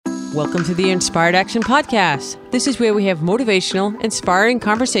Welcome to the Inspired Action Podcast. This is where we have motivational, inspiring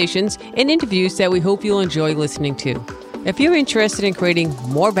conversations and interviews that we hope you'll enjoy listening to. If you're interested in creating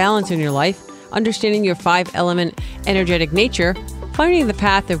more balance in your life, understanding your 5-element energetic nature, finding the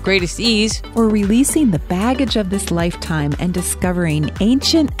path of greatest ease, or releasing the baggage of this lifetime and discovering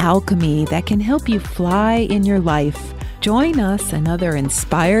ancient alchemy that can help you fly in your life, join us and other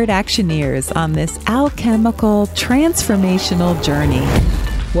inspired actioneers on this alchemical transformational journey.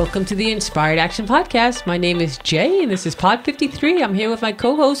 Welcome to the Inspired Action Podcast. My name is Jay, and this is Pod 53. I'm here with my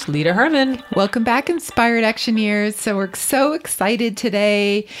co-host, Lita Herman. Welcome back, Inspired Actioneers. So we're so excited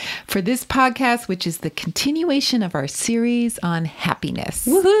today for this podcast, which is the continuation of our series on happiness.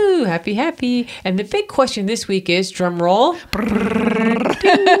 Woohoo! Happy. And the big question this week is, drum roll,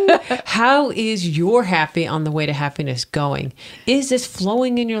 how is your happy on the way to happiness going? Is this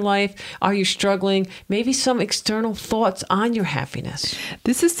flowing in your life? Are you struggling? Maybe some external thoughts on your happiness.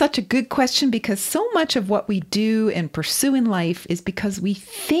 This is such a good question because so much of what we do and pursue in life is because we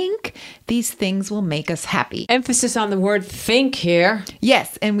think these things will make us happy. Emphasis on the word think here.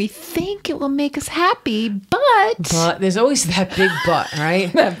 Yes, and we think it will make us happy, but there's always that big but,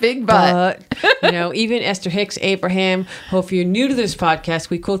 right? That big but. Even Esther Hicks, Abraham, who if you're new to this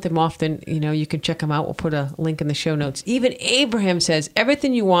podcast, we quote them often. You can check them out. We'll put a link in the show notes. Even Abraham says,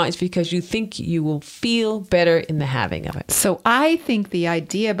 everything you want is because you think you will feel better in the having of it. So I think the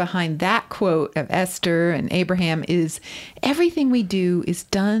idea behind that quote of Esther and Abraham is everything we do is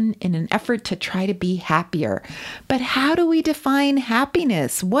done in an effort to try to be happier. But how do we define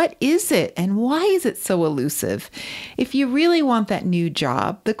happiness? What is it? And why is it so elusive? If you really want that new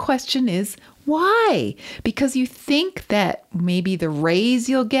job, the question is, why? Because you think that maybe the raise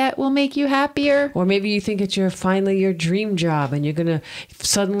you'll get will make you happier? Or maybe you think it's finally your dream job and you're going to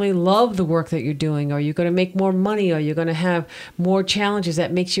suddenly love the work that you're doing, or you're going to make more money, or you're going to have more challenges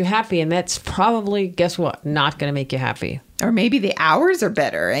that makes you happy. And that's probably, guess what, not going to make you happy. Or maybe the hours are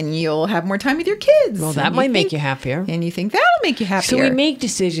better and you'll have more time with your kids. Well, that might make you happier. And you think that'll make you happier. So we make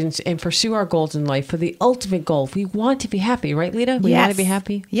decisions and pursue our goals in life for the ultimate goal. We want to be happy, right, Lita? We want to be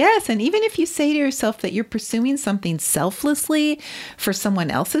happy. Yes. And even if you say to yourself that you're pursuing something selflessly for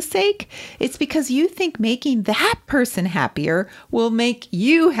someone else's sake, it's because you think making that person happier will make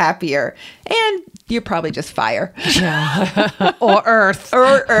you happier. And you're probably just fire. Yeah. Or earth.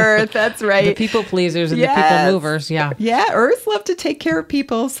 Or earth. That's right. The people pleasers and the people movers. Yeah. Yeah. Earth love to take care of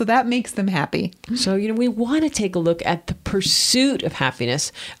people. So that makes them happy. So, we want to take a look at the pursuit of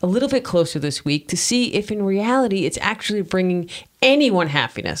happiness a little bit closer this week to see if in reality it's actually bringing anyone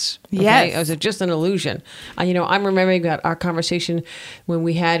happiness. Okay? Yes. Or is it just an illusion? I'm remembering about our conversation when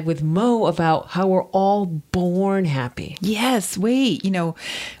we had with Mo about how we're all born happy. Yes. Wait,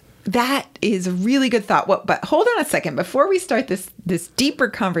 that is a really good thought. But hold on a second. Before we start this deeper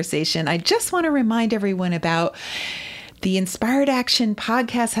conversation, I just want to remind everyone about the Inspired Action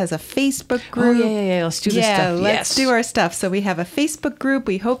Podcast has a Facebook group. Oh, yeah. Let's do this stuff. Let's do our stuff. So we have a Facebook group.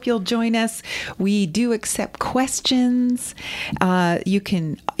 We hope you'll join us. We do accept questions. You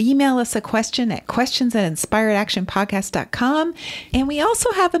can email us a question at questions@inspiredactionpodcast.com. And we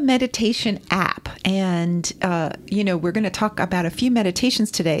also have a meditation app. And, we're going to talk about a few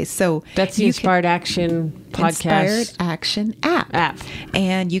meditations today. So that's the Inspired Action Podcast. Inspired Action app.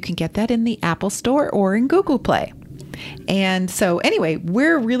 And you can get that in the Apple Store or in Google Play. And so anyway,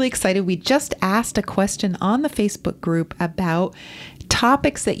 we're really excited. We just asked a question on the Facebook group about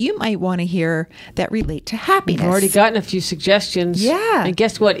topics that you might want to hear that relate to happiness. We've already gotten a few suggestions. Yeah. And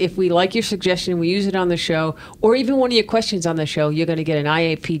guess what? If we like your suggestion, we use it on the show, or even one of your questions on the show, you're going to get an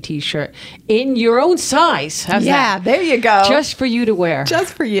IAP t-shirt in your own size. How's that? Yeah, there you go. Just for you to wear.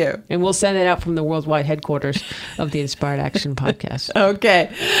 Just for you. And we'll send it out from the worldwide headquarters of the Inspired Action Podcast. Okay.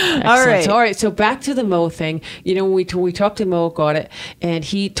 Excellent. All right. So back to the Mo thing. When we talked to Mo about it, and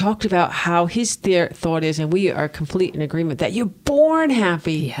he talked about how his thought is, and we are complete in agreement, that you're born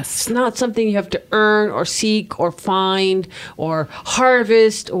happy. Yes. It's not something you have to earn or seek or find or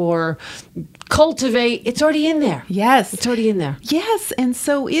harvest or cultivate. It's already in there. Yes. It's already in there. Yes. And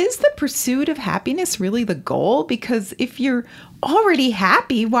so is the pursuit of happiness really the goal? Because if you're already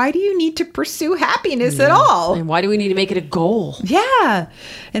happy, why do you need to pursue happiness at all? And why do we need to make it a goal? Yeah.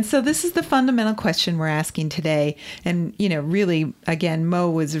 And so this is the fundamental question we're asking today. And, really, again, Mo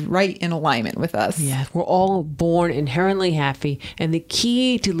was right in alignment with us. Yeah, we're all born inherently happy. And the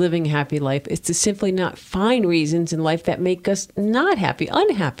key to living a happy life is to simply not find reasons in life that make us not happy,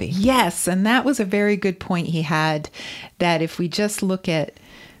 unhappy. Yes. And that was a very good point he had, that if we just look at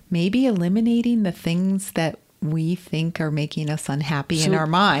maybe eliminating the things that we think are making us unhappy in our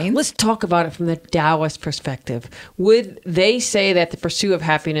minds. Let's talk about it from the Taoist perspective. Would they say that the pursuit of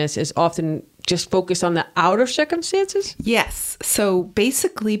happiness is often just focused on the outer circumstances? Yes. So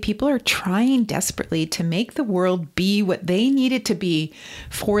basically, people are trying desperately to make the world be what they need it to be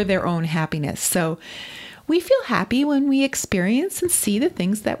for their own happiness. So we feel happy when we experience and see the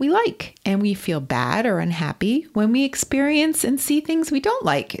things that we like. And we feel bad or unhappy when we experience and see things we don't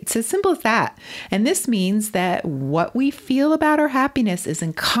like. It's as simple as that. And this means that what we feel about our happiness is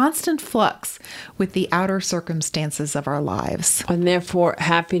in constant flux with the outer circumstances of our lives. And therefore,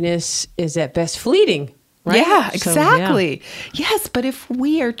 happiness is at best fleeting. Right? Yeah, So, exactly. Yes, but if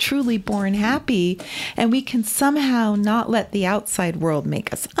we are truly born happy and we can somehow not let the outside world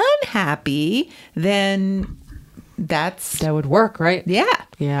make us unhappy, then that would work, right? Yeah.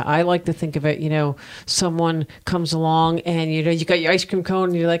 Yeah, I like to think of it, someone comes along and, you got your ice cream cone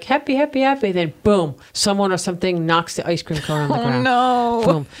and you're like, happy, happy, happy. Then boom, someone or something knocks the ice cream cone on the ground. No.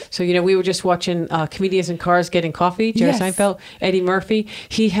 Boom. So, we were just watching Comedians in Cars Getting Coffee, Jerry Seinfeld, Eddie Murphy.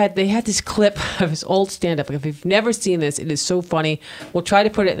 They had this clip of his old stand-up. If you've never seen this, it is so funny. We'll try to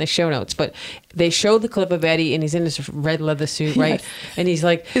put it in the show notes, but they show the clip of Eddie and he's in this red leather suit, right? Yes. And he's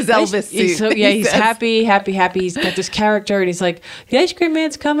like, his Elvis suit. He's happy, happy, happy. He's got this character and he's like, the ice cream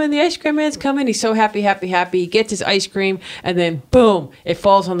man's coming. He's so happy, happy, happy. He gets his ice cream and then boom, it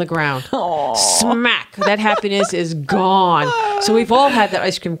falls on the ground. Aww. Smack. That happiness is gone. So we've all had that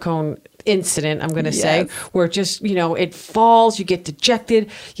ice cream cone incident, I'm going to say, where just, it falls, you get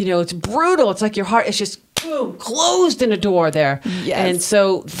dejected, it's brutal. It's like your heart is just boom, closed in a door there. Yes. And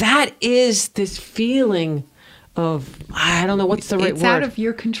so that is this feeling of, I don't know what's the right word. It's out of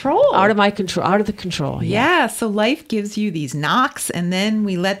your control. Out of my control, out of the control. Yeah. So life gives you these knocks and then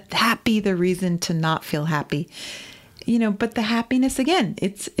we let that be the reason to not feel happy. But the happiness, again,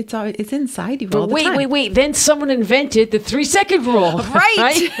 it's inside you all the time. Wait. Then someone invented the 3-second rule.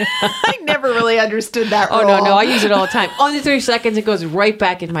 Right? I never really understood that rule. Oh, no. I use it all the time. Only 3 seconds, it goes right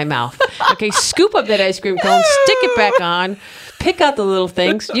back into my mouth. Okay, scoop up that ice cream cone, stick it back on, pick out the little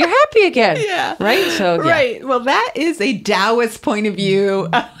things. You're happy again. Yeah. Right? So, yeah. Right. Well, that is a Taoist point of view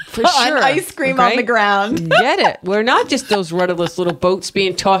For sure. on ice cream on the ground. Get it. We're not just those rudderless little boats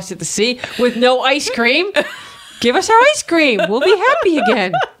being tossed at the sea with no ice cream. Give us our ice cream. We'll be happy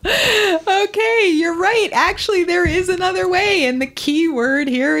again. Okay, you're right. Actually, there is another way, and the key word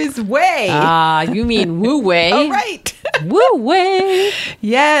here is way. You mean woo way. Oh, right. Woo way.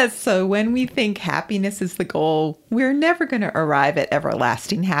 Yes, so when we think happiness is the goal, we're never going to arrive at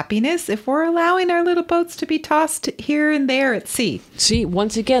everlasting happiness if we're allowing our little boats to be tossed here and there at sea. See,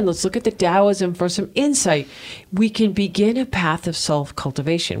 once again, let's look at the Taoism for some insight. We can begin a path of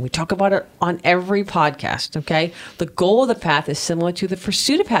self-cultivation. We talk about it on every podcast, okay? The goal of the path is similar to the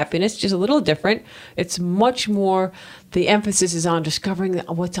pursuit of happiness, just a little different. It's much more, the emphasis is on discovering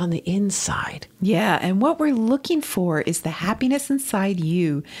what's on the inside. Yeah, and what we're looking for is the happiness inside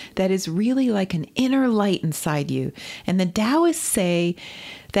you that is really like an inner light inside you. And the Taoists say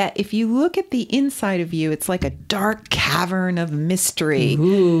that if you look at the inside of you, it's like a dark cavern of mystery.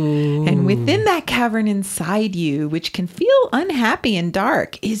 Ooh. And within that cavern inside you, which can feel unhappy and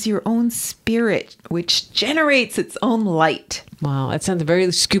dark, is your own spirit, which generates its own light. Wow, that sounds very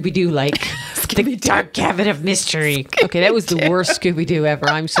Scooby-Doo-like. The dark cavern of mystery. Okay, that was the worst Scooby-Doo ever.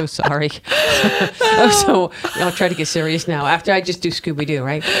 I'm so sorry. So I'll try to get serious now. After I just do Scooby-Doo,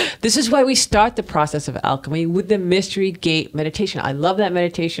 right? This is why we start the process of alchemy with the Mystery Gate meditation. I love that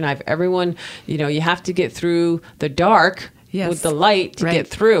meditation. Everyone, you have to get through the dark. Yes. With the light to get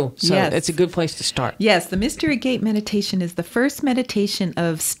through. So it's a good place to start. Yes, the Mystery Gate meditation is the first meditation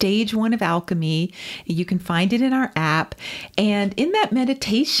of stage 1 of alchemy. You can find it in our app. And in that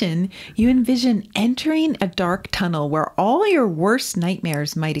meditation, you envision entering a dark tunnel where all your worst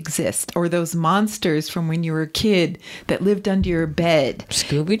nightmares might exist, or those monsters from when you were a kid that lived under your bed.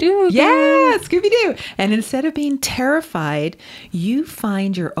 Scooby-Doo. Yeah, Scooby-Doo. And instead of being terrified, you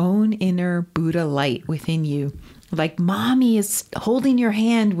find your own inner Buddha light within you. Like mommy is holding your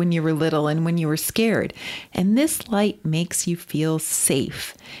hand when you were little and when you were scared. And this light makes you feel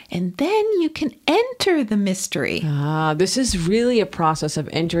safe. And then you can enter the mystery. This is really a process of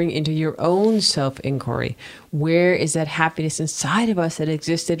entering into your own self-inquiry. Where is that happiness inside of us that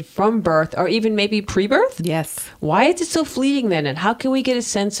existed from birth or even maybe pre-birth? Yes. Why is it so fleeting then? And how can we get a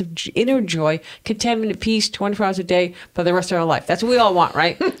sense of inner joy, contentment, peace 24 hours a day for the rest of our life? That's what we all want,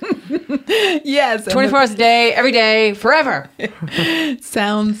 right? Yes. 24 hours a day, every day, forever.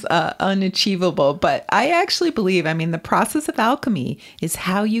 Sounds unachievable, but I actually believe, the process of alchemy is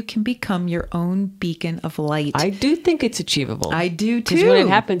how you can become your own beacon of light. I do think it's achievable. I do too. Because when it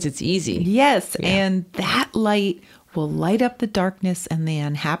happens, it's easy. Yes. Yeah. And that light will light up the darkness and the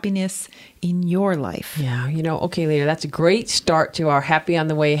unhappiness in your life. Yeah. Okay, Lita, that's a great start to our Happy on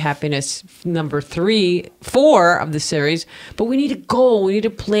the Way happiness number 4 of the series. But we need a goal, we need a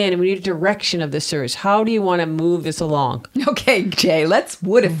plan, and we need a direction of this series. How do you want to move this along? Okay, Jay, let's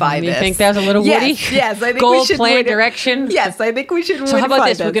woodify this. You think that was a little woody? Yes, I think goal, we should plan, direction? Yes, I think we should woodify So how about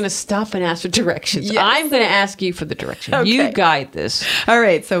this? We're going to stop and ask for directions. Yes. I'm going to ask you for the direction. Okay. You guide this. All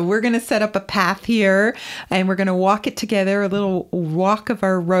right, so we're going to set up a path here, and we're going to walk it together, a little walk of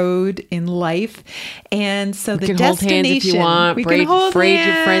our road in life. And so we the can destination, hold hands if you want. we can hold braid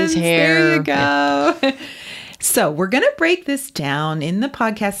hands. Your friend's hair. There you go. Yeah. So we're going to break this down in the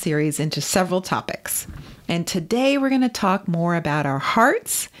podcast series into several topics. And today we're going to talk more about our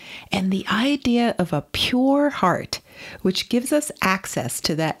hearts and the idea of a pure heart, which gives us access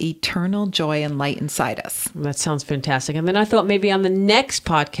to that eternal joy and light inside us. That sounds fantastic. And then I thought maybe on the next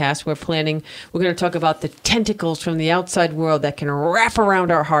podcast we're going to talk about the tentacles from the outside world that can wrap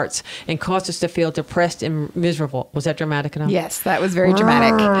around our hearts and cause us to feel depressed and miserable. Was that dramatic enough? Yes, that was very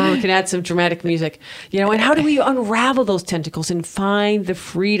dramatic. We can add some dramatic music. And how do we unravel those tentacles and find the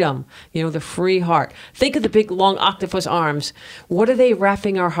freedom, the free heart? Think of the big long octopus arms. What are they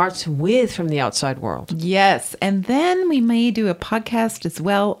wrapping our hearts with from the outside world? Yes, and then we may do a podcast as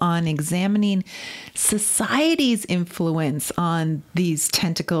well on examining society's influence on these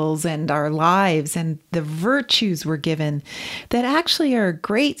tentacles and our lives and the virtues we're given that actually are a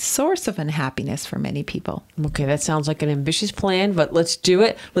great source of unhappiness for many people. Okay, that sounds like an ambitious plan, but let's do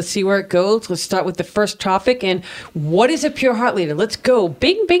it. Let's see where it goes. Let's start with the first topic. And what is a pure heart, Lita? Let's go.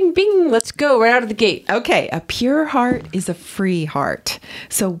 Bing, bing, bing. Let's go right out of the gate. Okay, a pure heart is a free heart.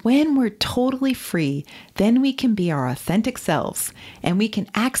 So when we're totally free, then we can be our authentic selves and we can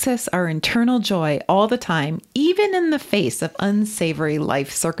access our internal joy all the time, even in the face of unsavory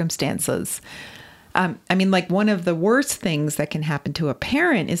life circumstances. Like one of the worst things that can happen to a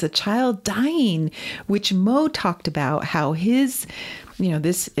parent is a child dying, which Mo talked about how his,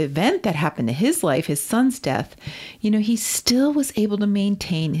 this event that happened to his life, his son's death, he still was able to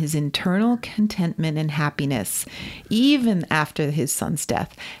maintain his internal contentment and happiness even after his son's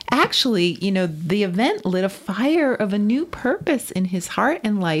death. Actually, the event lit a fire of a new purpose in his heart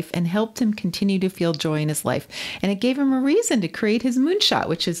and life and helped him continue to feel joy in his life. And it gave him a reason to create his moonshot,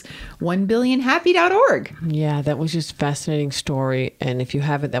 which is 1billionhappy.org. Yeah, that was just a fascinating story. And if you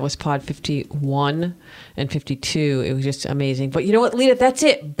haven't, that was pod 51 and 52. It was just amazing. But you know what, Lita? That's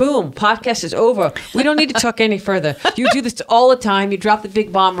it. Boom. Podcast is over. We don't need to talk any further. You do this all the time. You drop the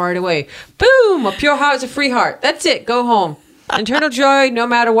big bomb right away. Boom. A pure heart is a free heart. That's it. Go home. Internal joy, no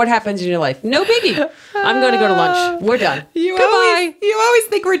matter what happens in your life. No biggie. I'm going to go to lunch. We're done. Goodbye. You always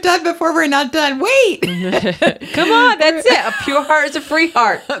think we're done before we're not done. Wait. Come on. That's it. A pure heart is a free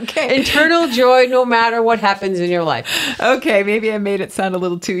heart. Okay. Internal joy, no matter what happens in your life. Okay. Maybe I made it sound a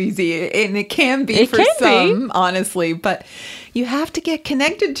little too easy. And it can be for some, honestly. But you have to get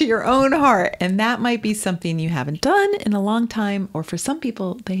connected to your own heart. And that might be something you haven't done in a long time. Or for some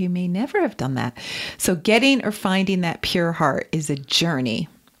people, they may never have done that. So getting or finding that pure heart is a journey.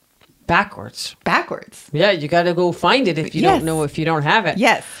 Backwards. Yeah, you got to go find it if you don't know, if you don't have it.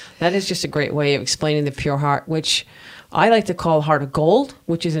 Yes. That is just a great way of explaining the pure heart, which I like to call heart of gold,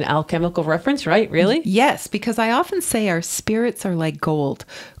 which is an alchemical reference, right? Really? Yes, because I often say our spirits are like gold.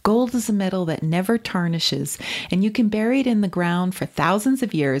 Gold is a metal that never tarnishes, and you can bury it in the ground for thousands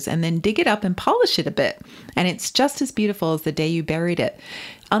of years and then dig it up and polish it a bit. And it's just as beautiful as the day you buried it.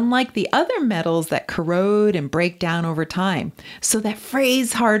 Unlike the other metals that corrode and break down over time. So that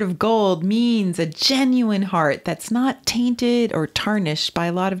phrase heart of gold means a genuine heart that's not tainted or tarnished by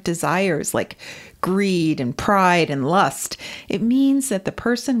a lot of desires like greed and pride and lust. It means that the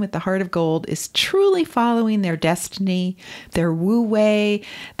person with the heart of gold is truly following their destiny, their wu wei.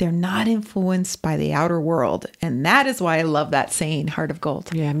 They're not influenced by the outer world. And that is why I love that saying, heart of gold.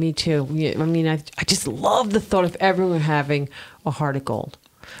 Yeah, me too. I just love the thought of everyone having a heart of gold.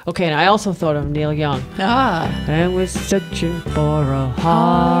 Okay, and I also thought of Neil Young. I was searching for a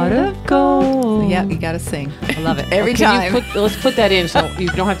heart of gold. Yeah, you got to sing. I love it. Every time. Let's put that in so you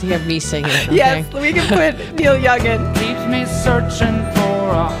don't have to hear me sing it. Okay? Yes, we can put Neil Young in. Keeps me searching for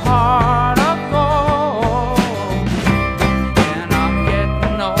a heart of gold, and I'm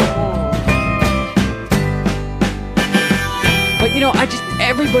getting old. But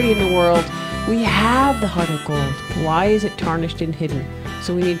everybody in the world, we have the heart of gold. Why is it tarnished and hidden?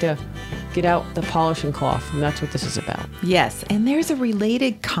 So we need to get out the polishing cloth, and that's what this is about. Yes, and there's a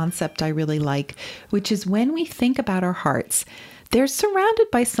related concept I really like, which is when we think about our hearts, they're surrounded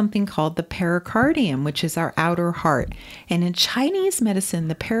by something called the pericardium, which is our outer heart. And in Chinese medicine,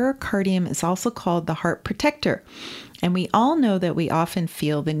 the pericardium is also called the heart protector. And we all know that we often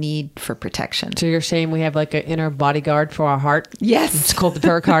feel the need for protection. So you're saying we have like an inner bodyguard for our heart? Yes. It's called the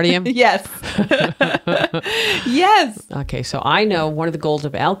pericardium? Yes. Yes. Okay, so I know one of the goals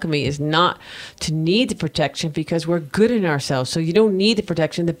of alchemy is not to need the protection because we're good in ourselves. So you don't need the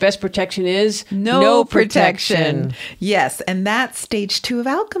protection. The best protection is no protection. Yes, and that's stage 2 of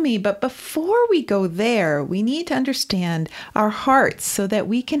alchemy. But before we go there, we need to understand our hearts so that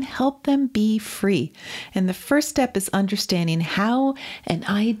we can help them be free. And the first step is understanding how an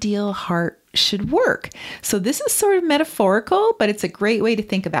ideal heart should work. So this is sort of metaphorical, but it's a great way to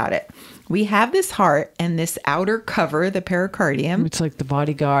think about it. We have this heart and this outer cover, the pericardium. It's like the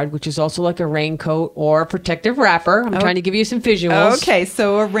bodyguard, which is also like a raincoat or a protective wrapper. I'm trying to give you some visuals. Okay,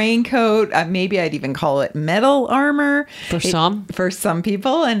 so a raincoat, maybe I'd even call it metal armor. For some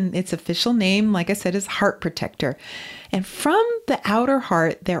people, and its official name, like I said, is heart protector. And from the outer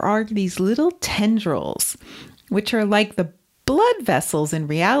heart, there are these little tendrils, which are like the blood vessels in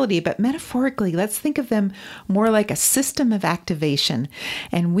reality, but metaphorically, let's think of them more like a system of activation.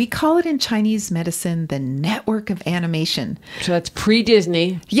 And we call it in Chinese medicine the network of animation. So that's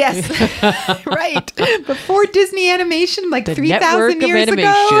pre-Disney. Yes, right. Before Disney animation, like The 3,000 network of years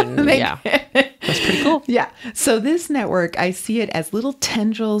animation. ago. Yeah. That's pretty cool. Yeah. So this network, I see it as little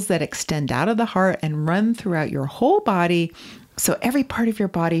tendrils that extend out of the heart and run throughout your whole body. So every part of your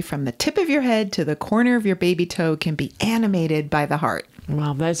body, from the tip of your head to the corner of your baby toe, can be animated by the heart.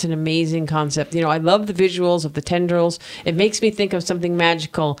 Wow, that's an amazing concept. You know, I love the visuals of the tendrils. It makes me think of something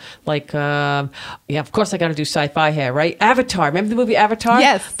magical, like, of course I got to do sci-fi here, right? Avatar. Remember the movie Avatar?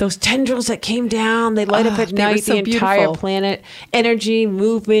 Yes. Those tendrils that came down, they light up at they were night, so the entire beautiful. planet. Energy,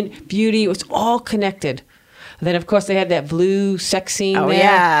 movement, beauty, it was all connected. And then, of course, they had that blue sex scene Oh, there.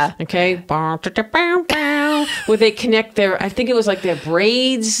 yeah. Okay. Where they connect I think it was like their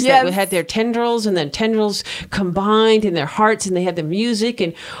braids that Yes. had their tendrils, and then tendrils combined in their hearts, and they had the music,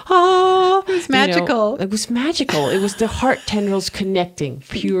 and it was magical. It was magical. It was the heart tendrils connecting.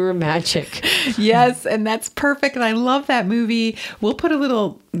 Pure magic. Yes, and that's perfect. And I love that movie. We'll put a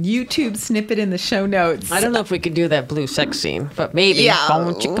little YouTube snippet in the show notes. I don't know if we could do that blue sex scene, but maybe. Yeah.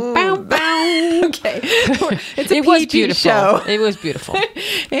 Bow, chicka, bow, bow. Okay. It's a It was PG beautiful. show. It was beautiful.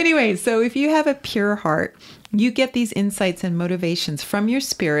 Anyway, so if you have a pure heart, you get these insights and motivations from your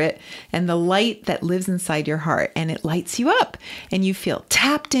spirit and the light that lives inside your heart, and it lights you up, and you feel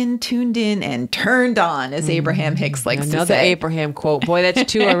tapped in, tuned in, and turned on, as Abraham Hicks likes to Another say. Abraham quote. Boy,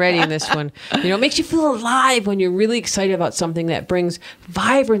 that's 2 already in this one. You know, it makes you feel alive when you're really excited about something that brings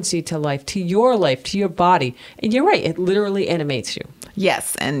vibrancy to life, to your body. And you're right, it literally animates you.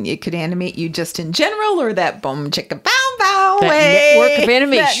 Yes, and it could animate you just in general, or that boom chicka bow bow That way. network of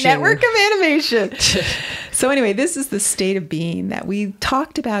animation. That network of animation. So anyway, this is the state of being that we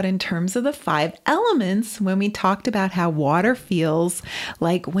talked about in terms of the 5 elements when we talked about how water feels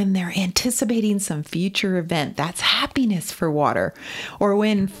like when they're anticipating some future event. That's happiness for water. Or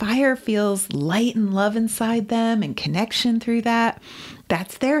when fire feels light and love inside them and connection through that.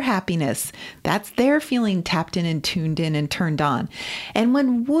 That's their happiness. That's their feeling tapped in and tuned in and turned on. And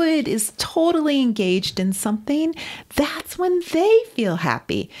when wood is totally engaged in something, that's when they feel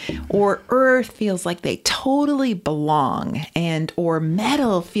happy. Or earth feels like they totally belong. Or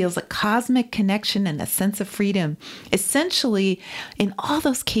metal feels a cosmic connection and a sense of freedom. Essentially, in all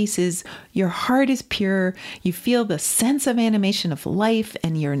those cases, your heart is pure. You feel the sense of animation of life,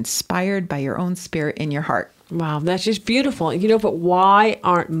 and you're inspired by your own spirit in your heart. Wow, that's just beautiful. You know, but why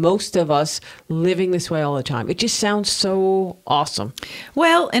aren't most of us living this way all the time? It just sounds so awesome.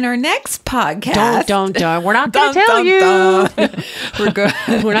 Well, in our next podcast... Don't. We're not going to tell you. We're good.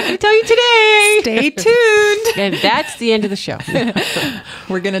 We're not going to tell you today. Stay tuned. And that's the end of the show.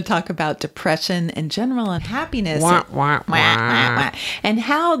 We're going to talk about depression and general unhappiness. Wah, wah, wah. And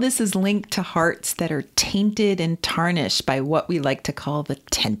how this is linked to hearts that are tainted and tarnished by what we like to call the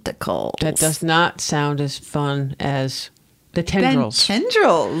tentacles. That does not sound as fun as the tendrils.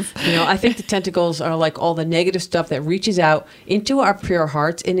 Tendrils. You know, I think the tentacles are like all the negative stuff that reaches out into our pure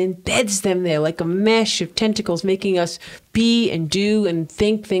hearts and embeds them there like a mesh of tentacles, making us be and do and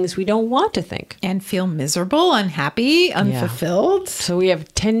think things we don't want to think. And feel miserable, unhappy, unfulfilled. So we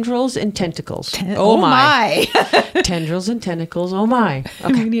have tendrils and tentacles. Oh my. Tendrils and tentacles. Oh my.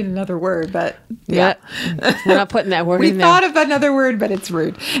 We need another word, but Yeah. We're not putting that word we in there. thought of another word, but it's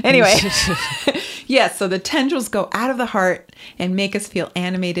rude. Anyway, Yes, so the tendrils go out of the heart and make us feel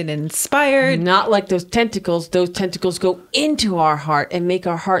animated and inspired. Not like those tentacles. Those tentacles go into our heart and make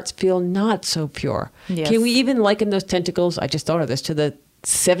our hearts feel not so pure. Yes. Can we even liken those tentacles, I just thought of this, to the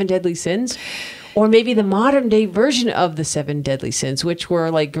 7 deadly sins? Or maybe the modern day version of the 7 deadly sins, which were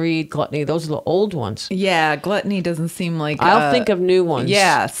like greed, gluttony. Those are the old ones. Yeah, gluttony doesn't seem like... I'll think of new ones.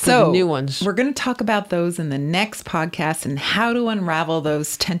 Yeah, so the new ones. We're going to talk about those in the next podcast and how to unravel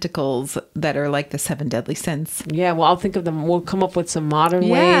those tentacles that are like the 7 deadly sins. Yeah, well, I'll think of them. We'll come up with some modern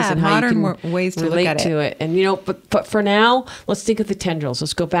ways and how modern you can ways to relate look at to it. And, but for now, let's think of the tendrils.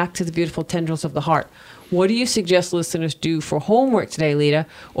 Let's go back to the beautiful tendrils of the heart. What do you suggest listeners do for homework today, Lita?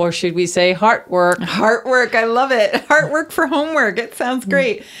 Or should we say heart work? Heart work. I love it. Heart work for homework. It sounds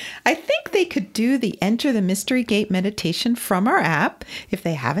great. I think they could do the Enter the Mystery Gate meditation from our app, if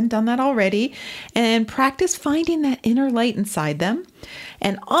they haven't done that already, and practice finding that inner light inside them.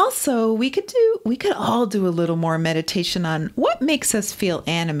 And also, we could all do a little more meditation on what makes us feel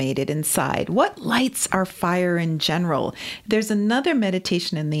animated inside, what lights our fire in general. There's another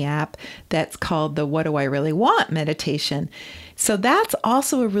meditation in the app that's called the What Do I Really Want meditation. So that's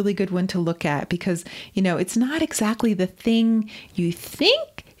also a really good one to look at because, it's not exactly the thing you think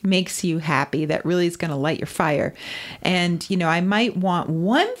makes you happy that really is going to light your fire. And, I might want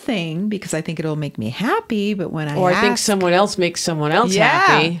one thing because I think it'll make me happy, but when I think someone else makes someone else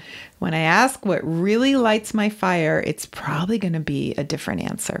happy. When I ask what really lights my fire, it's probably going to be a different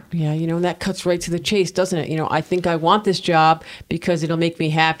answer. Yeah, that cuts right to the chase, doesn't it? I think I want this job because it'll make me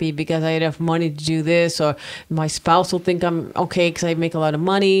happy because I had enough money to do this, or my spouse will think I'm okay because I make a lot of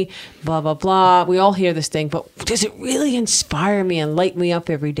money, blah, blah, blah. We all hear this thing, but does it really inspire me and light me up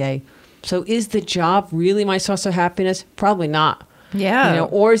every day? So is the job really my source of happiness? Probably not. Yeah.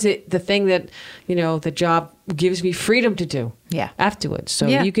 Or is it the thing that, the job gives me freedom to do afterwards? So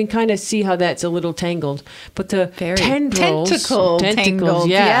you can kind of see how that's a little tangled. But the tendrils, tentacles,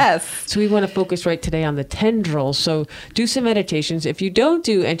 yes. So we want to focus right today on the tendrils. So do some meditations. If you don't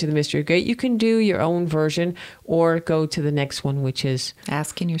do Enter the Mystery Gate, you can do your own version or go to the next one, which is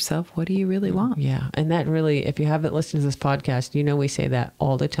asking yourself, what do you really want? Yeah. And that really, if you haven't listened to this podcast, we say that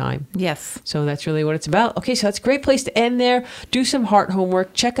all the time. Yes. So that's really what it's about. Okay, so that's a great place to end there. Do some heart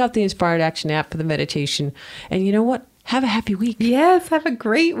homework. Check out the Inspired Action app for the meditation. And you know what? Have a happy week. Yes, have a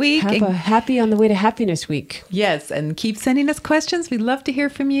great week. Have a happy on the way to happiness week. Yes, and keep sending us questions. We'd love to hear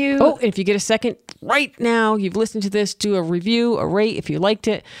from you. Oh, and if you get a second right now, you've listened to this, do a review, a rate if you liked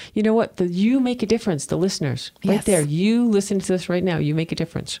it. You know what? You make a difference, the listeners. Right there. You listen to this right now. You make a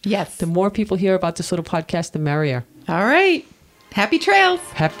difference. Yes. The more people hear about this little podcast, the merrier. All right. Happy trails.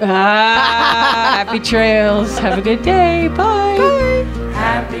 Happy trails. Have a good day. Bye. Bye.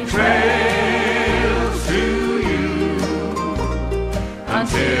 Happy trails to you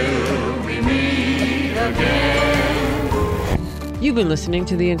until we meet again. You've been listening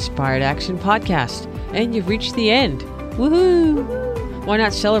to the Inspired Action Podcast, and you've reached the end. Woohoo! Why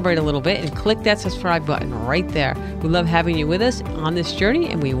not celebrate a little bit and click that subscribe button right there. We love having you with us on this journey,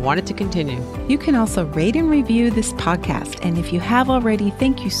 and we want it to continue. You can also rate and review this podcast. And if you have already,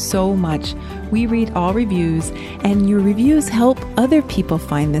 thank you so much. We read all reviews, and your reviews help other people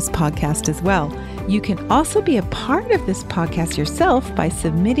find this podcast as well. You can also be a part of this podcast yourself by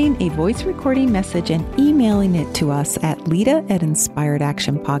submitting a voice recording message and emailing it to us at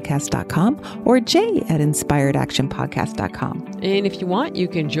lita@inspiredactionpodcast.com or jay@inspiredactionpodcast.com. And if you want, you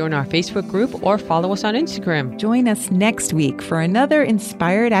can join our Facebook group or follow us on Instagram. Join us next week for another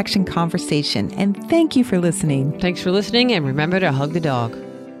Inspired Action conversation. And thank you for listening. Thanks for listening, and remember to hug the dog.